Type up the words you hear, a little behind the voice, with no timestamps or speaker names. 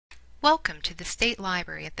Welcome to the State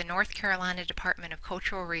Library at the North Carolina Department of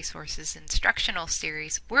Cultural Resources instructional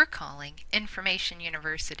series we're calling Information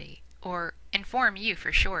University, or Inform U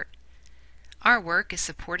for short. Our work is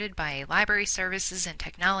supported by a Library Services and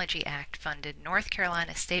Technology Act funded North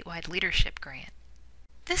Carolina statewide leadership grant.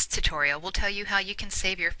 This tutorial will tell you how you can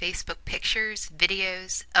save your Facebook pictures,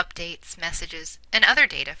 videos, updates, messages, and other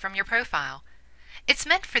data from your profile. It's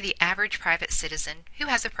meant for the average private citizen who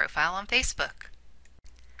has a profile on Facebook.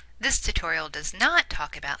 This tutorial does not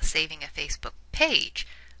talk about saving a Facebook page,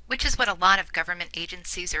 which is what a lot of government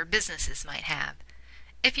agencies or businesses might have.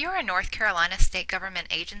 If you're a North Carolina state government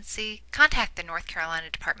agency, contact the North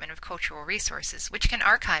Carolina Department of Cultural Resources, which can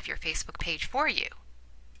archive your Facebook page for you.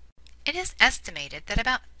 It is estimated that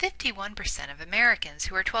about 51% of Americans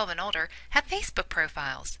who are 12 and older have Facebook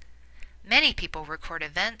profiles. Many people record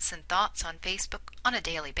events and thoughts on Facebook on a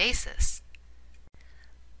daily basis.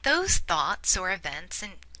 Those thoughts or events,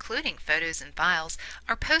 including photos and files,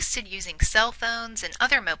 are posted using cell phones and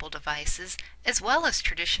other mobile devices, as well as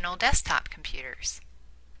traditional desktop computers.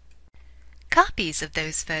 Copies of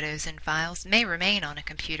those photos and files may remain on a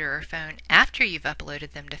computer or phone after you've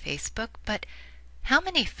uploaded them to Facebook, but how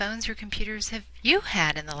many phones or computers have you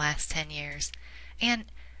had in the last 10 years? And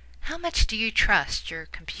how much do you trust your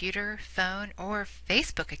computer, phone, or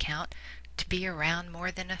Facebook account to be around more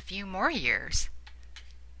than a few more years?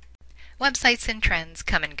 Websites and trends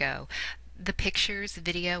come and go. The pictures,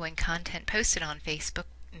 video, and content posted on Facebook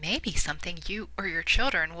may be something you or your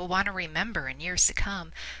children will want to remember in years to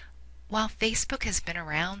come. While Facebook has been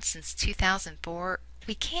around since 2004,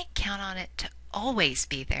 we can't count on it to always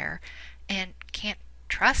be there, and can't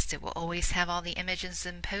trust it will always have all the images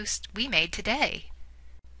and posts we made today.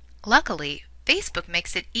 Luckily, Facebook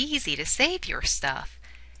makes it easy to save your stuff.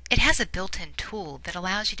 It has a built-in tool that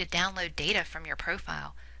allows you to download data from your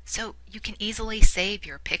profile, so you can easily save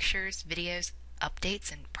your pictures, videos,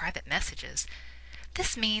 updates, and private messages.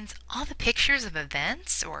 This means all the pictures of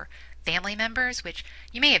events or family members which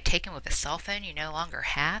you may have taken with a cell phone you no longer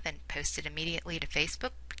have and posted immediately to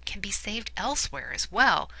Facebook can be saved elsewhere as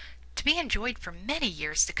well, to be enjoyed for many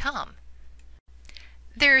years to come.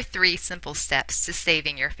 There are 3 simple steps to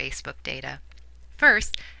saving your Facebook data.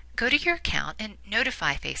 First, go to your account and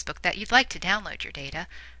notify Facebook that you'd like to download your data.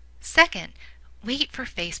 Second, wait for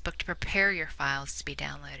Facebook to prepare your files to be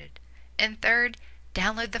downloaded. And third,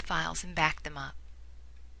 download the files and back them up.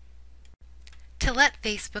 To let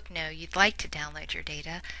Facebook know you'd like to download your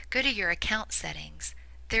data, go to your account settings.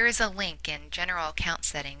 There is a link in General Account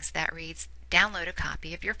Settings that reads, "Download a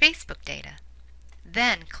copy of your Facebook data."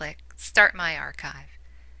 Then click Start My Archive.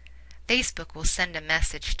 Facebook will send a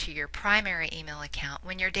message to your primary email account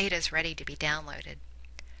when your data is ready to be downloaded.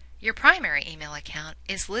 Your primary email account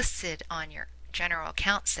is listed on your General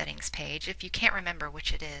Account Settings page if you can't remember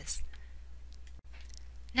which it is.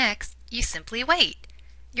 Next, you simply wait.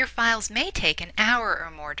 Your files may take an hour or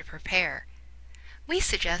more to prepare. We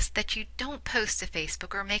suggest that you don't post to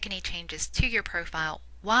Facebook or make any changes to your profile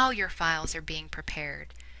while your files are being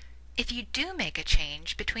prepared. If you do make a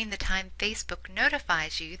change between the time Facebook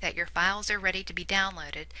notifies you that your files are ready to be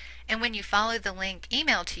downloaded and when you follow the link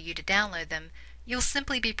emailed to you to download them, you'll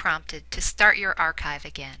simply be prompted to start your archive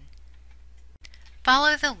again.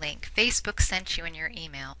 Follow the link Facebook sent you in your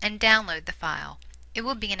email and download the file. It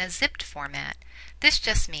will be in a zipped format. This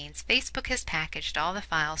just means Facebook has packaged all the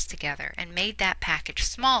files together and made that package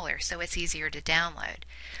smaller so it's easier to download.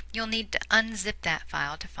 You'll need to unzip that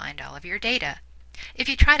file to find all of your data. If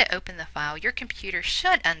you try to open the file, your computer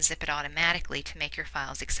should unzip it automatically to make your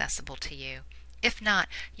files accessible to you. If not,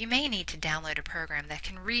 you may need to download a program that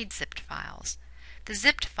can read zipped files. The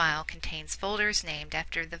zipped file contains folders named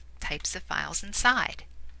after the types of files inside.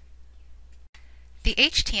 The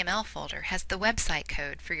HTML folder has the website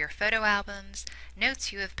code for your photo albums,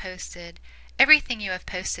 notes you have posted, everything you have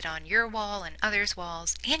posted on your wall and others'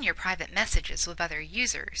 walls, and your private messages with other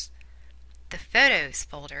users. The Photos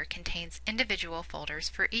folder contains individual folders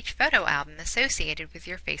for each photo album associated with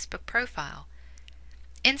your Facebook profile.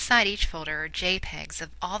 Inside each folder are JPEGs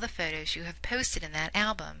of all the photos you have posted in that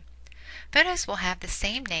album. Photos will have the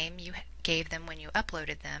same name you gave them when you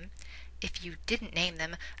uploaded them. If you didn't name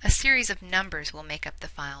them, a series of numbers will make up the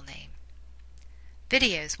file name.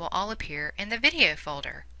 Videos will all appear in the Video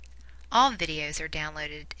folder. All videos are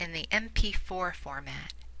downloaded in the MP4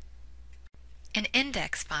 format. An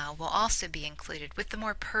index file will also be included with the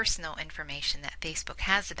more personal information that Facebook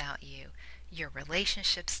has about you, your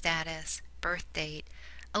relationship status, birth date,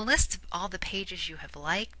 a list of all the pages you have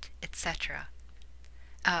liked, etc.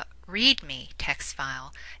 A README text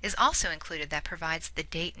file is also included that provides the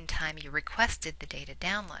date and time you requested the data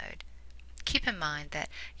download. keep in mind that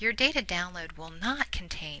your data download will not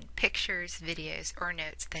contain pictures, videos, or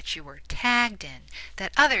notes that you were tagged in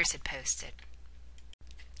that others had posted.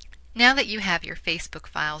 Now that you have your Facebook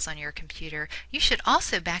files on your computer, you should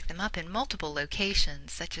also back them up in multiple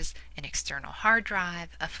locations, such as an external hard drive,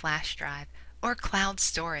 a flash drive, or cloud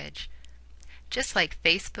storage. Just like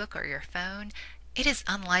Facebook or your phone, it is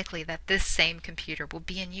unlikely that this same computer will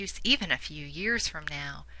be in use even a few years from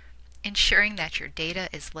now. Ensuring that your data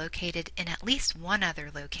is located in at least one other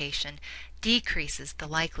location decreases the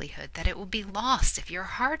likelihood that it will be lost if your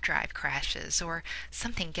hard drive crashes or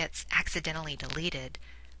something gets accidentally deleted.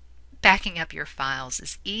 Backing up your files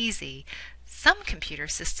is easy. Some computer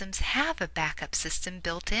systems have a backup system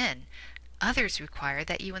built in. Others require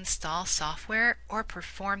that you install software or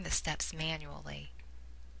perform the steps manually.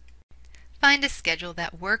 Find a schedule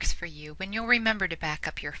that works for you when you'll remember to back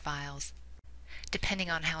up your files. Depending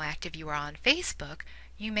on how active you are on Facebook,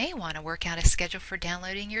 you may want to work out a schedule for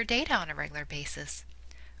downloading your data on a regular basis.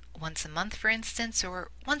 Once a month, for instance,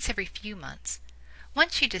 or once every few months.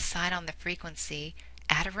 Once you decide on the frequency,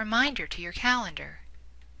 add a reminder to your calendar.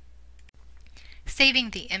 Saving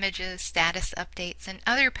the images, status updates, and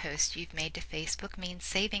other posts you've made to Facebook means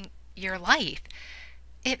saving your life.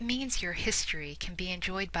 It means your history can be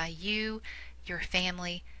enjoyed by you, your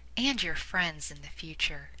family, and your friends in the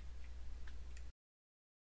future.